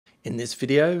In this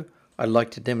video, I'd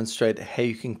like to demonstrate how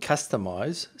you can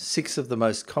customize 6 of the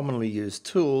most commonly used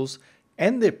tools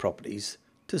and their properties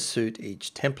to suit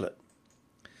each template.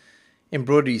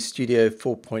 Embroidery Studio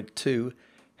 4.2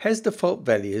 has default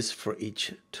values for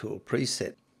each tool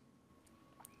preset.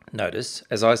 Notice,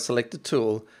 as I select a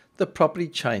tool, the property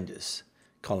changes.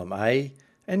 Column A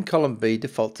and column B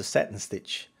default to satin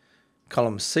stitch,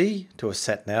 column C to a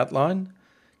satin outline,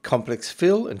 complex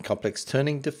fill and complex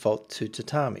turning default to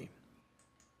tatami.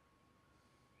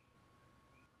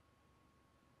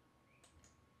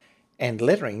 And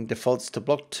lettering defaults to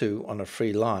block 2 on a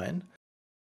free line.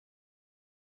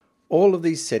 All of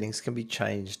these settings can be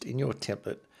changed in your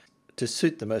template to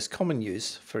suit the most common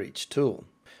use for each tool.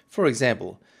 For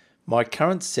example, my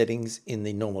current settings in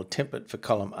the normal template for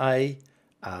column A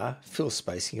are fill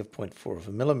spacing of 0.4 of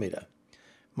a millimeter.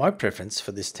 My preference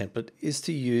for this template is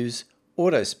to use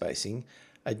auto spacing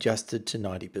adjusted to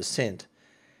 90%,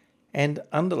 and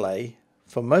underlay.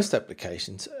 For most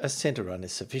applications, a center run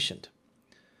is sufficient.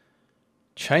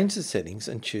 Change the settings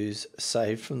and choose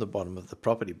Save from the bottom of the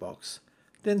property box.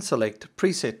 Then select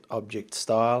Preset Object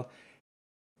Style,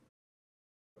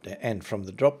 and from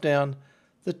the drop-down,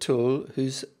 the tool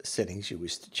whose settings you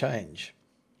wish to change.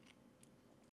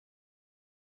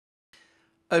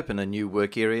 Open a new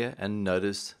work area and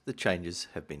notice the changes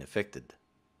have been effected.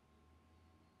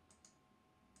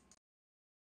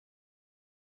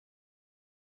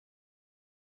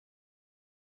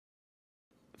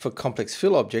 For complex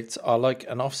fill objects, I like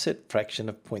an offset fraction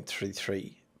of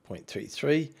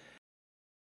 0.33,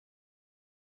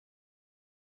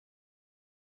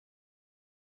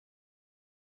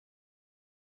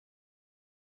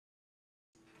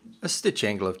 a stitch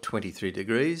angle of 23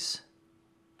 degrees,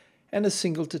 and a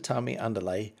single tatami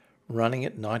underlay running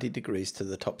at 90 degrees to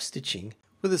the top stitching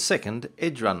with a second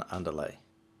edge run underlay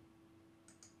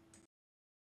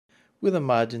with a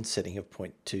margin setting of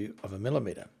 0.2 of a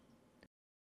millimeter.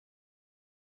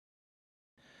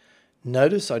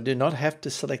 Notice I do not have to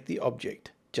select the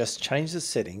object, just change the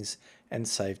settings and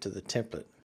save to the template.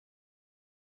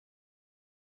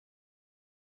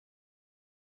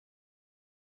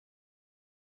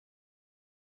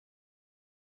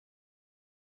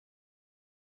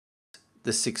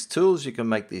 The 6 tools you can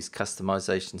make these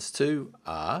customizations to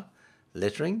are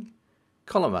lettering,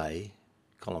 column A,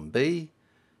 column B,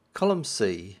 column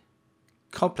C,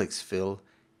 complex fill,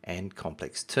 and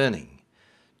complex turning.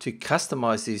 To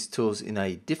customize these tools in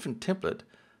a different template,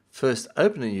 first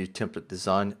open a new template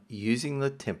design using the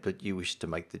template you wish to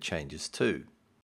make the changes to.